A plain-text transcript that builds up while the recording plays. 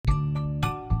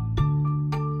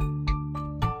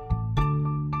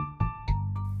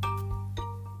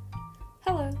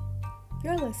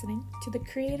listening to The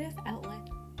Creative Outlet.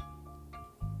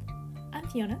 I'm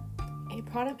Fiona, a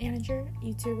product manager,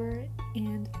 YouTuber,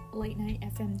 and late night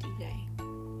FM DJ.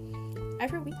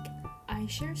 Every week, I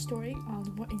share a story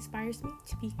on what inspires me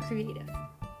to be creative.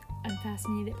 I'm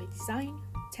fascinated by design,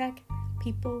 tech,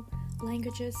 people,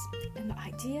 languages, and the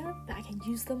idea that I can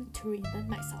use them to reinvent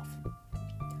myself.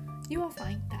 You will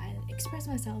find that I express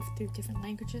myself through different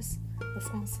languages, le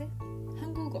français,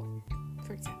 한국어,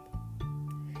 for example.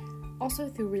 Also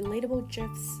through relatable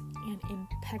GIFs and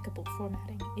impeccable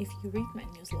formatting if you read my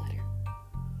newsletter.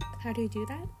 How do you do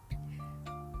that?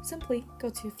 Simply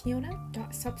go to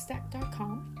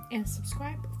fiona.substack.com and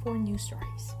subscribe for new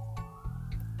stories.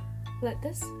 Let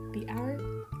this be our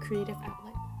creative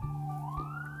outlet.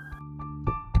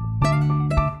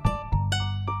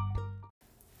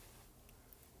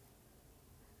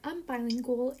 I'm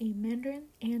bilingual in Mandarin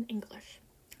and English.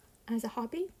 As a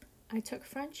hobby, I took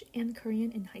French and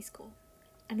Korean in high school,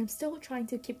 and I'm still trying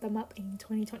to keep them up in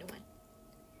 2021.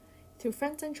 Through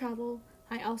friends and travel,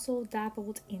 I also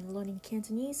dabbled in learning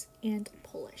Cantonese and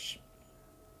Polish.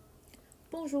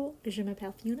 Bonjour, je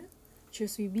m'appelle Fiona. Je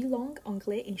suis bilingue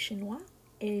anglais et chinois,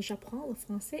 et j'apprends le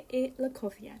français et le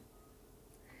coréen.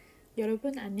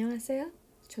 여러분 안녕하세요.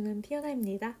 저는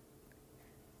피오나입니다.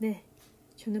 네,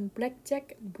 저는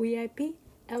블랙잭 VIP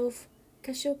엘프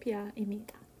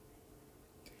카시오피아입니다.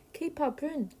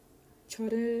 K-팝은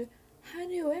저를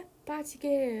한류에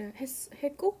빠지게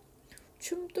했고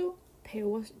춤도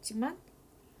배웠지만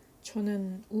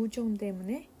저는 우정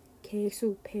때문에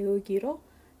계속 배우기로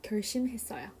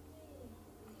결심했어요.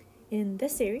 In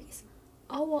this series,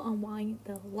 I will unwind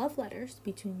the love letters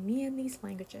between me and these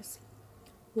languages.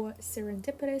 What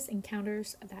serendipitous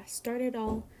encounters that started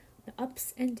all, the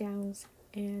ups and downs,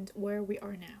 and where we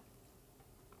are now.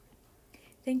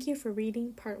 Thank you for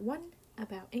reading part 1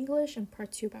 about English and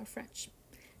part 2 about French.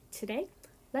 Today,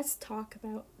 let's talk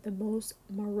about the most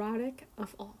moronic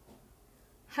of all,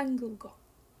 한국어.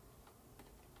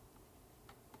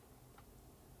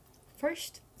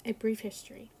 First, a brief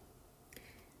history.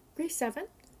 Grade 7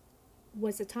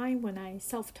 was a time when I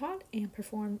self-taught and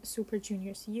performed Super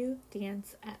Junior's U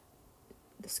dance at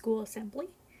the school assembly.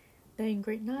 Then in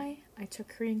grade 9, I took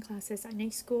Korean classes at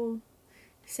night school.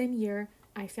 Same year,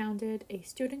 I founded a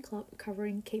student club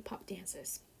covering K-pop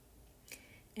dances.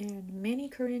 And many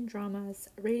Korean dramas,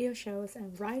 radio shows,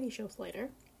 and variety shows later.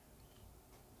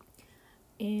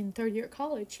 In third year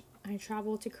college, I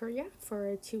traveled to Korea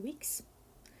for 2 weeks.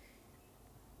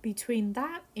 Between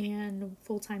that and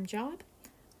full-time job,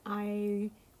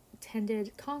 I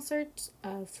attended concerts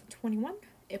of 21,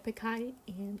 Epikai,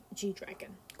 and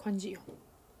G-Dragon, Kwanjiho.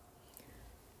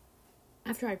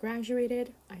 After I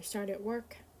graduated, I started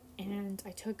work and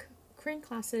I took Korean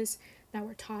classes that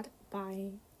were taught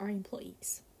by our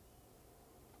employees.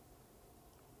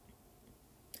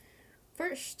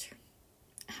 First,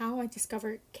 how I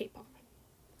discovered K-pop.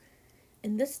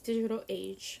 In this digital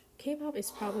age, K-pop is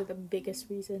probably the biggest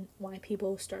reason why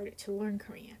people started to learn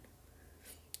Korean.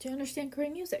 To understand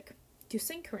Korean music, to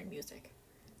sing Korean music,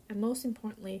 and most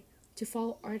importantly, to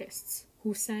follow artists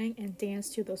who sang and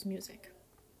danced to those music.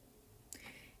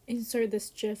 Insert this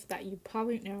gif that you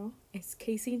probably know. It's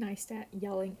Casey Neistat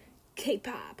yelling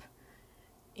K-pop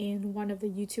in one of the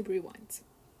YouTube rewinds.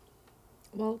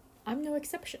 Well, I'm no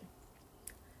exception.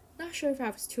 Not sure if I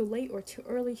was too late or too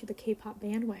early to the K-pop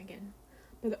bandwagon,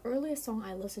 but the earliest song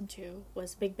I listened to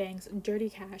was Big Bang's Dirty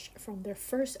Cash from their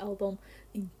first album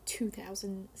in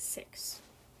 2006.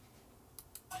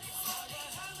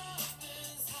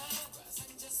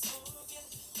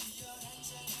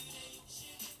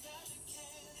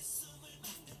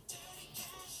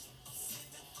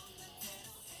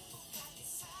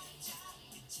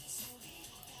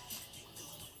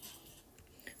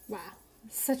 Wow,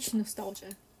 such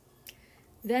nostalgia.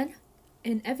 Then,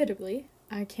 inevitably,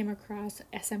 I came across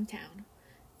SM Town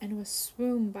and was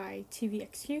swooned by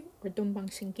TVXQ or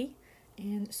Dongbangsingi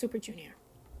and Super Junior.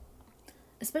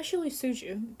 Especially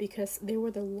Suju because they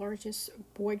were the largest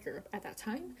boy group at that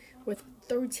time with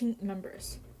 13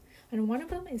 members. And one of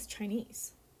them is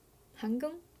Chinese,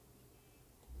 Hangul.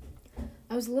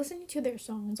 I was listening to their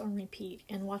songs on repeat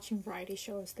and watching variety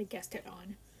shows they guested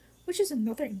on, which is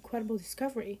another incredible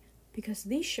discovery because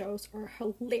these shows are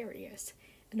hilarious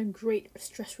and a great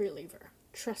stress reliever.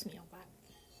 Trust me on that.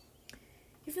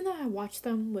 Even though I watched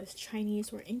them with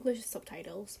Chinese or English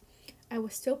subtitles, I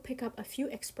would still pick up a few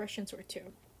expressions or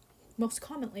two. Most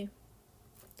commonly,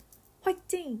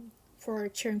 화이팅 for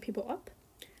cheering people up.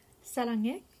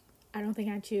 사랑해, I don't think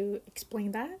I had to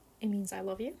explain that. It means I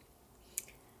love you.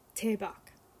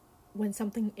 대박, when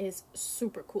something is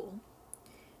super cool.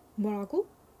 뭐라고?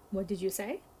 What did you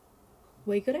say?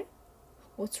 왜 그래?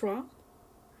 What's wrong?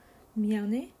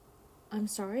 미안해? I'm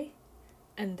sorry.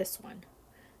 And this one,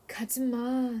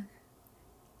 가지마,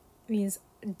 means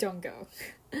don't go.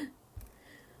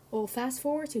 Well, fast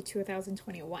forward to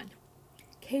 2021.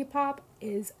 K-pop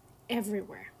is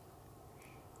everywhere.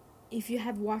 If you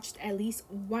have watched at least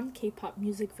one K-pop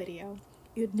music video,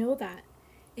 you'd know that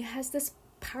it has this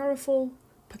powerful,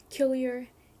 peculiar,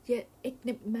 yet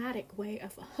enigmatic way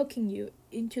of hooking you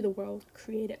into the world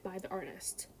created by the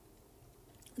artist,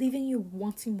 leaving you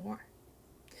wanting more.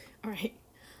 Alright,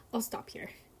 I'll stop here.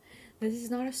 This is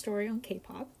not a story on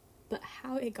K-pop, but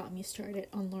how it got me started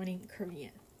on learning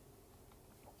Korean.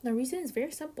 The reason is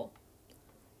very simple.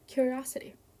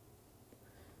 Curiosity.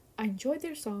 I enjoy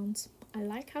their songs, I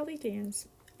like how they dance,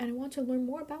 and I want to learn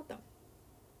more about them.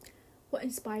 What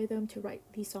inspired them to write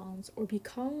these songs or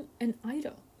become an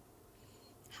idol?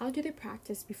 How do they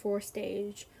practice before a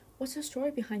stage? What's the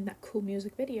story behind that cool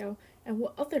music video? And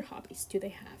what other hobbies do they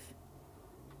have?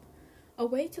 A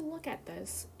way to look at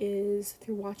this is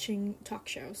through watching talk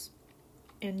shows.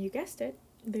 And you guessed it,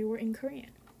 they were in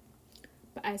Korean.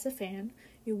 But as a fan,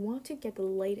 you want to get the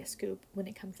latest scoop when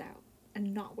it comes out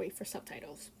and not wait for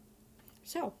subtitles.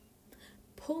 So,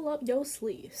 pull up your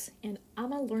sleeves and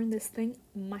I'ma learn this thing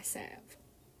myself.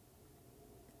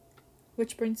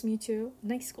 Which brings me to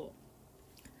night school.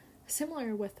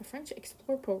 Similar with the French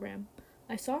Explore program,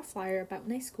 I saw a flyer about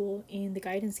night school in the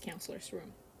guidance counselor's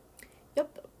room.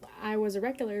 Yup, I was a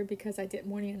regular because I did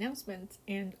morning announcements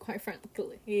and quite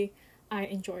frankly, I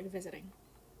enjoyed visiting.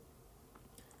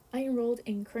 I enrolled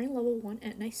in Korean level 1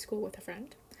 at night school with a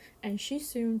friend, and she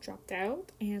soon dropped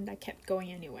out and I kept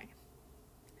going anyway.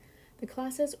 The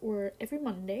classes were every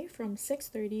Monday from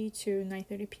 6:30 to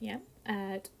 9:30 p.m.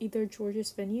 at either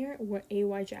Georges Vanier or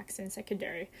A.Y. Jackson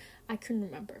Secondary. I couldn't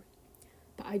remember.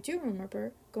 But I do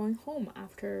remember going home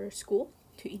after school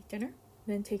to eat dinner,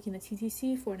 then taking the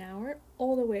TTC for an hour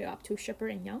all the way up to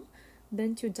Shepherd and Young,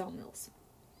 then to Del Mills.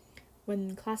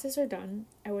 When classes are done,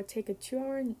 I would take a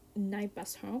 2-hour night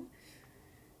bus home.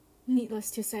 Needless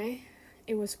to say,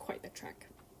 it was quite the trek.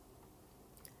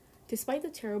 Despite the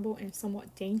terrible and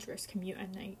somewhat dangerous commute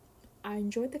at night, I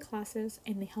enjoyed the classes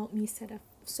and they helped me set a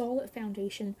solid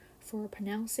foundation for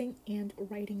pronouncing and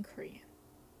writing Korean.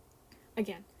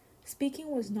 Again, speaking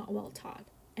was not well taught,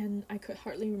 and I could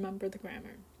hardly remember the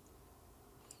grammar.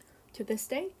 To this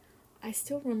day, I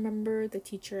still remember the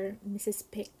teacher, Mrs.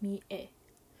 Pek-mi-e.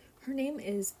 Her name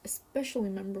is especially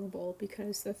memorable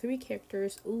because the 3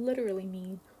 characters literally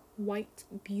mean white,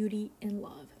 beauty, and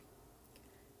love.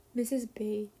 Mrs.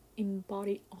 Bae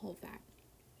embodied all of that.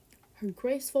 Her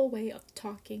graceful way of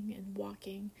talking and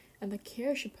walking and the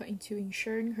care she put into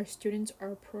ensuring her students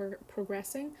are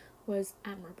progressing was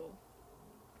admirable.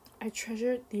 I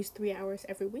treasured these 3 hours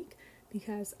every week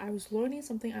because I was learning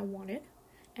something I wanted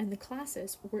and the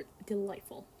classes were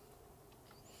delightful.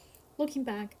 Looking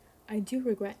back, I do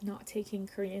regret not taking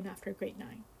Korean after grade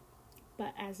 9,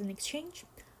 but as an exchange,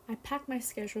 I packed my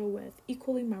schedule with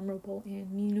equally memorable and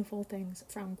meaningful things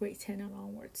from grade 10 and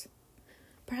onwards.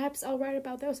 Perhaps I'll write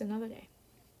about those another day.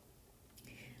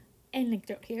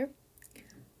 Anecdote here.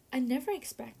 I never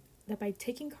expect that by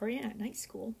taking Korean at night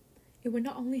school, it would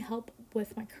not only help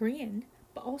with my Korean,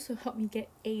 but also help me get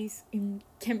A's in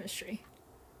chemistry.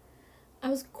 I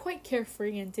was quite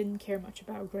carefree and didn't care much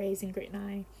about grades in grade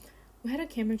 9. We had a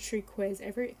chemistry quiz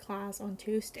every class on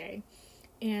Tuesday,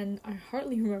 and I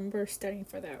hardly remember studying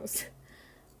for those.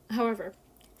 However,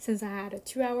 since I had a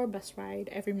 2-hour bus ride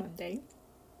every Monday,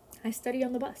 I studied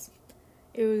on the bus.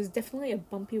 It was definitely a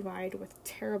bumpy ride with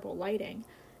terrible lighting,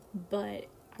 but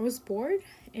I was bored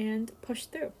and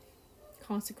pushed through.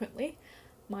 Consequently,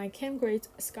 my chem grades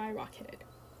skyrocketed.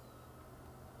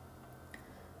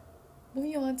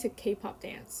 Moving on to K-pop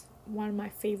dance, one of my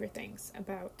favorite things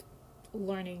about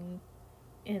learning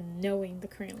and knowing the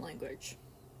Korean language.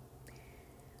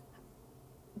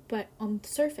 But on the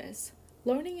surface,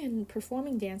 learning and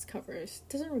performing dance covers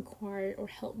doesn't require or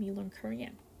help me learn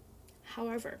Korean.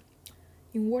 However,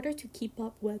 in order to keep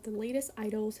up with the latest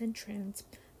idols and trends,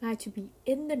 I had to be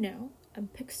in the know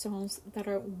and pick songs that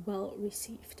are well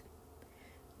received.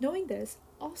 Knowing this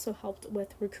also helped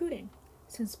with recruiting,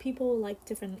 since people like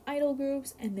different idol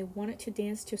groups and they wanted to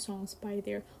dance to songs by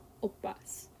their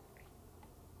oppas.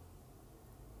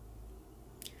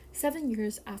 7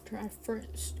 years after I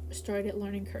first started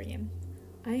learning Korean,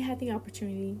 I had the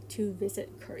opportunity to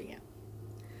visit Korea.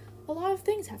 A lot of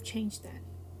things have changed then.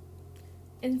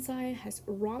 Insight has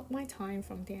robbed my time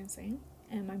from dancing,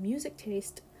 and my music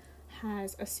taste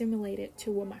has assimilated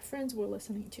to what my friends were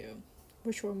listening to,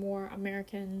 which were more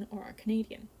American or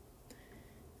Canadian,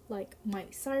 like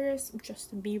Miley Cyrus,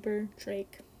 Justin Bieber,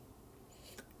 Drake.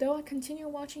 though I continue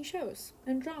watching shows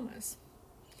and dramas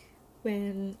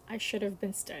when I should have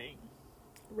been studying.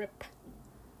 RIP.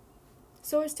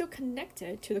 So I still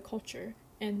connected to the culture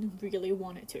and really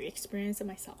wanted to experience it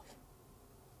myself.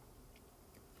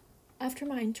 After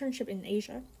my internship in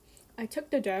Asia, I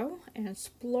took the dough and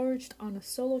splurged on a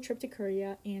solo trip to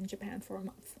Korea and Japan for a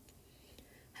month.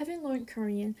 Having learned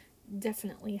Korean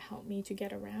definitely helped me to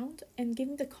get around and gave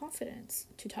me the confidence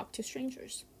to talk to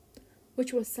strangers,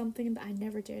 which was something that I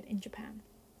never did in Japan.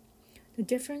 The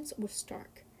difference was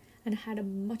stark, and I had a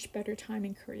much better time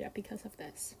in Korea because of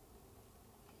this.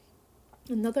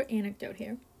 Another anecdote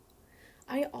here.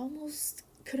 I almost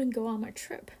couldn't go on my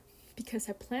trip because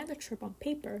I planned the trip on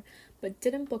paper but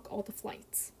didn't book all the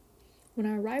flights. When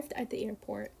I arrived at the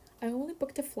airport, I only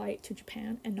booked a flight to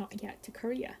Japan and not yet to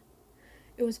Korea.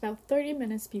 It was about 30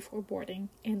 minutes before boarding,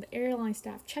 and the airline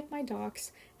staff checked my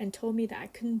docs and told me that I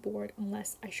couldn't board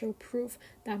unless I showed proof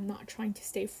that I'm not trying to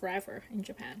stay forever in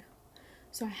Japan.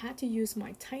 So I had to use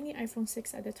my tiny iPhone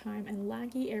 6 at the time and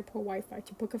laggy airport Wi-Fi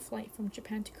to book a flight from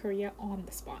Japan to Korea on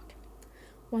the spot.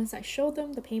 Once I showed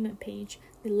them the payment page,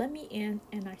 they let me in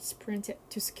and I sprinted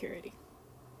to security.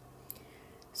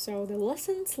 So the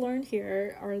lessons learned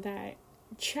here are that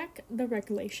check the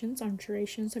regulations on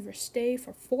durations of your stay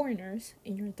for foreigners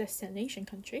in your destination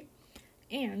country,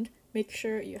 and make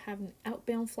sure you have an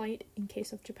outbound flight in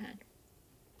case of Japan.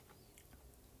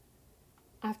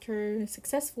 After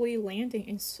successfully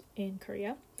landing in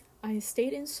Korea, I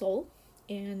stayed in Seoul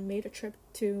and made a trip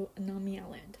to Nami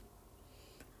Island.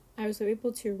 I was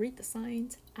able to read the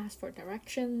signs, ask for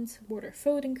directions, order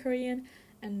food in Korean,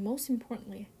 and most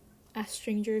importantly, ask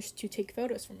strangers to take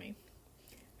photos for me.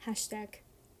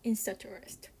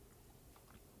 #InstaTourist.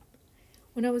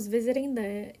 When I was visiting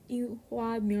the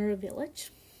Ihwa Mural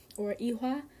Village, or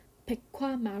Ihwa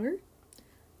Baekwa Maul,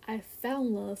 I fell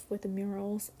in love with the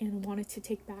murals and wanted to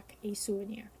take back a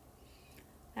souvenir.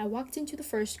 I walked into the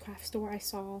first craft store I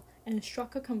saw and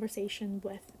struck a conversation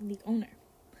with the owner.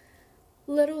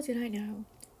 Little did I know,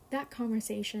 that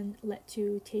conversation led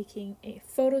to taking a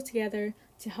photo together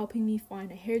to helping me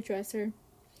find a hairdresser,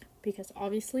 because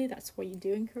obviously that's what you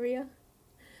do in Korea,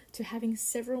 to having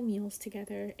several meals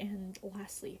together, and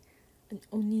lastly, an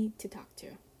oni to talk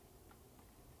to.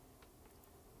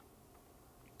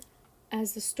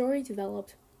 As the story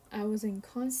developed, I was in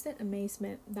constant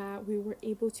amazement that we were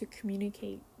able to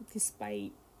communicate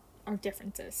despite our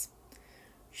differences.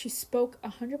 She spoke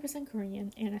 100%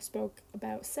 Korean, and I spoke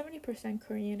about 70%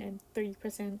 Korean and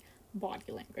 30% body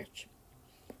language.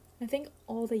 I think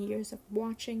all the years of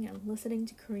watching and listening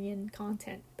to Korean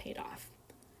content paid off.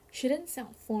 She didn't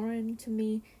sound foreign to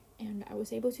me, and I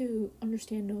was able to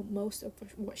understand most of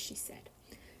what she said,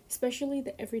 especially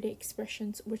the everyday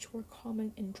expressions which were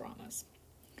common in dramas.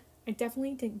 I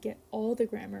definitely didn't get all the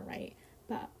grammar right,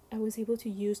 but I was able to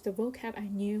use the vocab I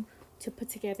knew to put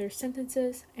together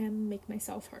sentences and make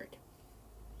myself heard.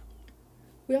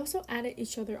 We also added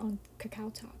each other on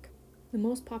KakaoTalk, the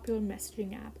most popular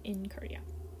messaging app in Korea.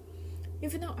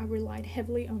 Even though I relied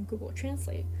heavily on Google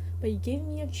Translate, but it gave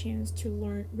me a chance to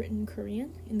learn written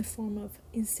Korean in the form of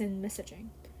instant messaging,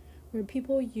 where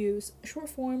people use short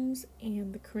forms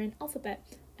and the Korean alphabet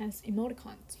as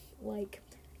emoticons, like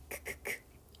k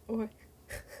or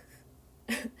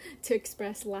to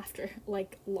express laughter,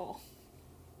 like lol.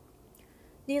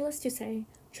 Needless to say,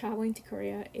 traveling to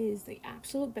Korea is the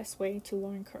absolute best way to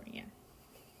learn Korean.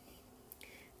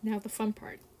 Now the fun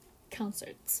part,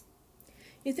 concerts.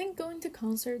 You think going to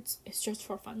concerts is just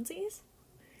for funsies?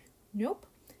 Nope,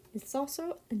 it's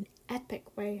also an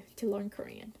epic way to learn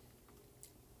Korean.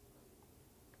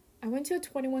 I went to a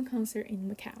 21 concert in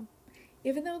Macau.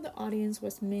 Even though the audience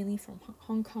was mainly from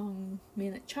Hong Kong,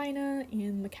 mainland China,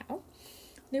 and Macau,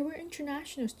 there were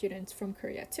international students from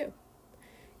Korea too.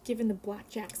 Given the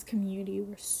Blackjacks community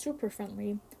were super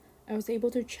friendly, I was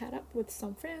able to chat up with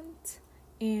some friends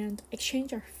and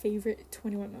exchange our favorite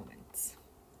 21 moments.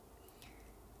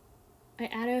 I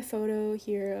added a photo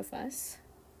here of us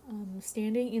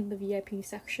standing in the VIP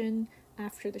section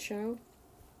after the show.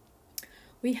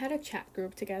 We had a chat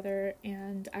group together,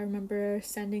 and I remember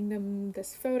sending them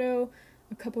this photo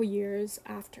a couple years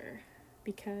after,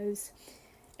 because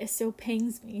it still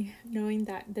pains me knowing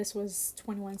that this was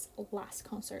 21's last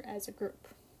concert as a group.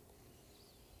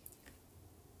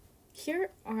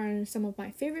 Here are some of my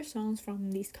favorite songs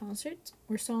from these concerts,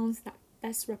 or songs that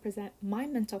best represent my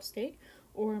mental state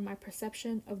or my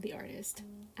perception of the artist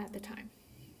at the time.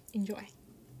 Enjoy.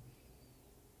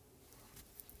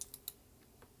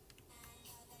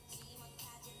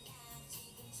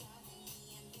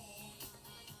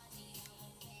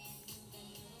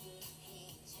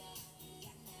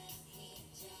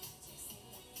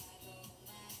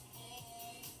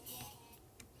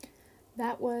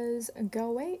 That was Go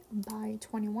Away by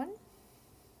 21.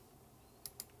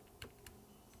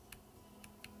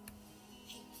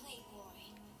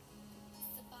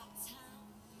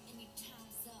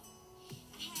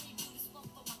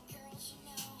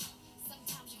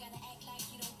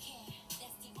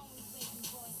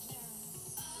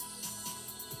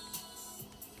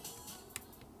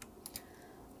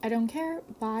 I Don't Care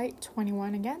by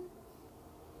 21 again.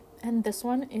 And this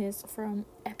one is from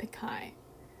Epic High,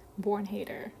 Born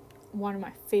Hater, one of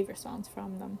my favorite songs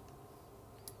from them.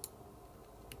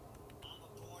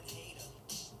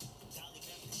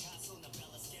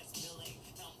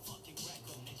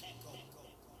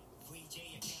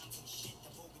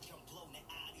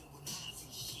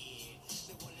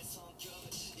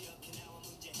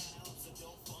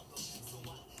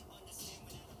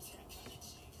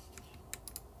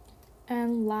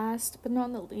 And last but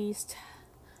not the least,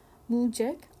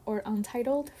 Mujik or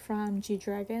Untitled from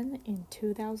G-Dragon in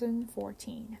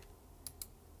 2014.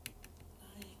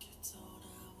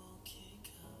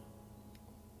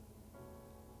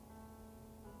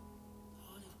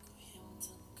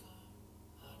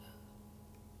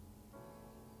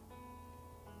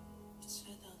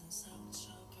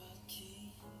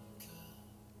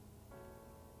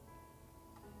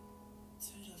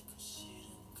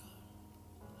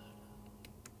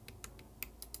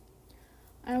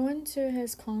 I went to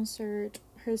his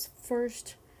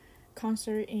first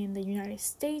concert in the United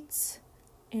States,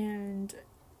 and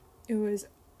it was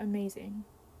amazing.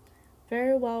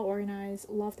 Very well organized,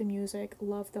 loved the music,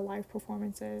 loved the live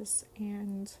performances,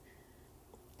 and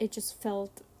it just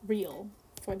felt real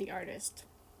for the artist.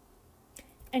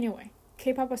 Anyway,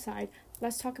 K-pop aside,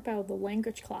 let's talk about the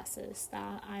language classes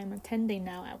that I'm attending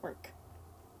now at work.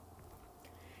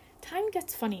 Time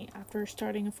gets funny after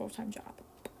starting a full-time job.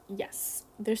 Yes,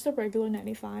 there's the regular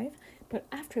 95, but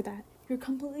after that, you're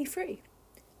completely free.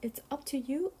 It's up to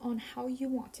you on how you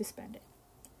want to spend it.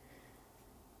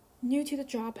 New to the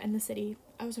job and the city,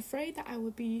 I was afraid that I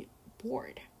would be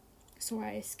bored. So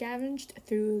I scavenged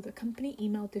through the company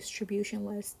email distribution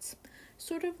lists,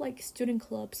 sort of like student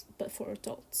clubs, but for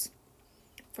adults,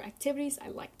 for activities I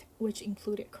liked, which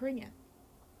included Korean.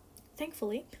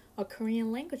 Thankfully, a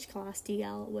Korean language class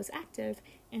DL was active,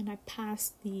 and I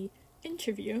passed the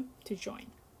interview to join.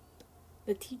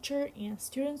 The teacher and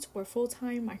students were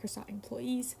full-time Microsoft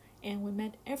employees, and we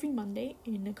met every Monday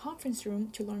in a conference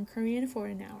room to learn Korean for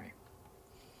an hour.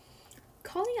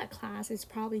 Calling a class is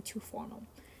probably too formal.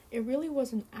 It really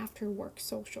was an after-work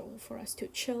social for us to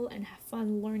chill and have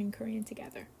fun learning Korean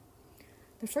together.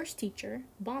 The first teacher,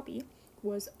 Bobby,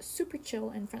 was super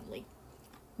chill and friendly.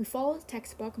 We followed the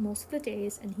textbook most of the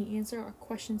days, and he answered our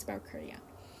questions about Korea.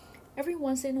 Every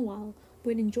once in a while,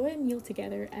 we'd enjoy a meal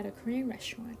together at a Korean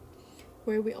restaurant,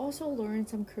 where we also learned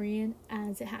some Korean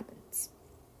as it happens.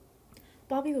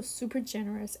 Bobby was super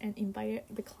generous and invited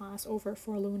the class over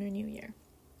for Lunar New Year,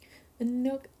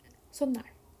 Unneok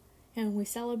Sonnar, and we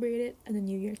celebrated the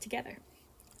New Year together.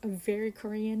 A very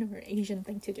Korean or Asian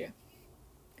thing to do.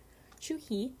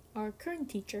 Chu-hee, our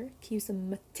current teacher, keeps a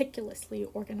meticulously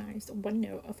organized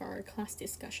OneNote of our class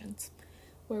discussions,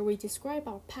 where we describe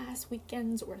our past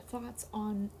weekends or thoughts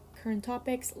on current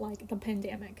topics like the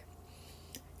pandemic.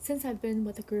 Since I've been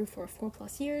with the group for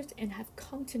 4+ years and have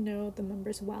come to know the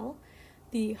members well,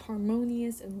 the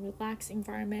harmonious and relaxed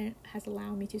environment has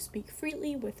allowed me to speak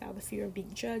freely without the fear of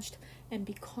being judged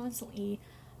and constantly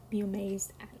be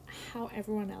amazed at how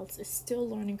everyone else is still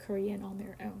learning Korean on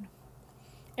their own.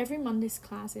 Every Monday's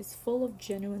class is full of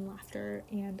genuine laughter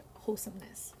and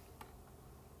wholesomeness.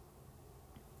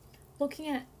 Looking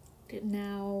at it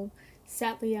now,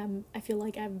 sadly, I feel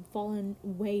like I've fallen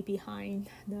way behind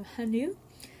the Hanu.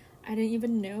 I didn't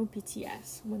even know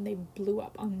BTS when they blew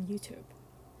up on YouTube.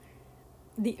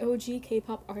 The OG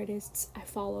K-pop artists I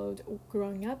followed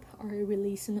growing up are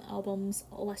releasing albums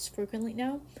less frequently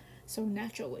now, so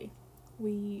naturally,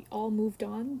 we all moved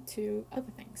on to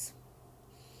other things.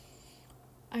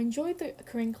 I enjoyed the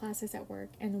Korean classes at work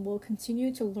and will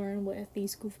continue to learn with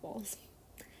these goofballs.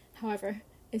 However,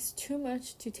 it's too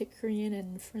much to take Korean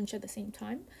and French at the same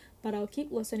time, but I'll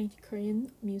keep listening to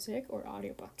Korean music or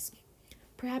audiobooks.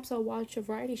 Perhaps I'll watch a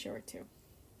variety show or two,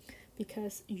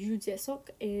 because Yoo Jae-suk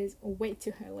is way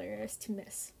too hilarious to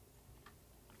miss.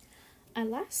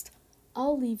 And last,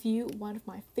 I'll leave you one of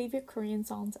my favorite Korean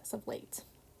songs as of late.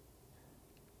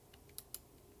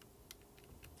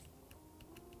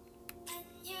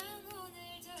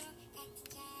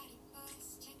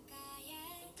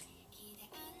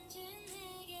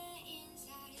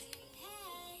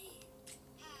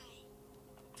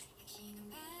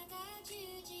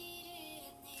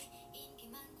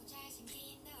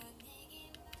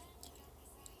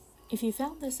 If you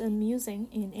found this amusing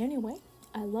in any way,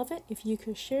 I love it if you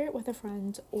could share it with a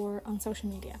friend or on social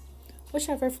media,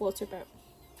 whichever floats your boat.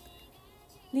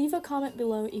 Leave a comment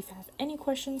below if you have any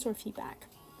questions or feedback.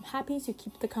 I'm happy to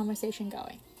keep the conversation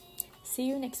going. See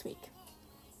you next week.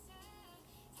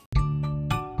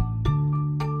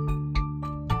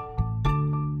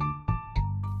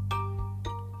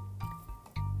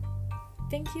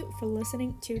 Thank you for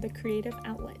listening to The Creative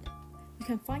Outlet. You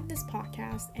can find this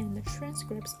podcast and the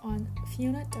transcripts on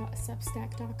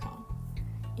fiona.substack.com.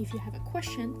 If you have a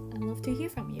question, I'd love to hear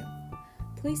from you.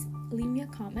 Please leave me a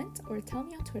comment or tell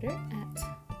me on Twitter at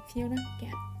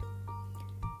FionaGan.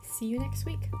 See you next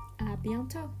week. À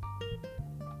bientôt.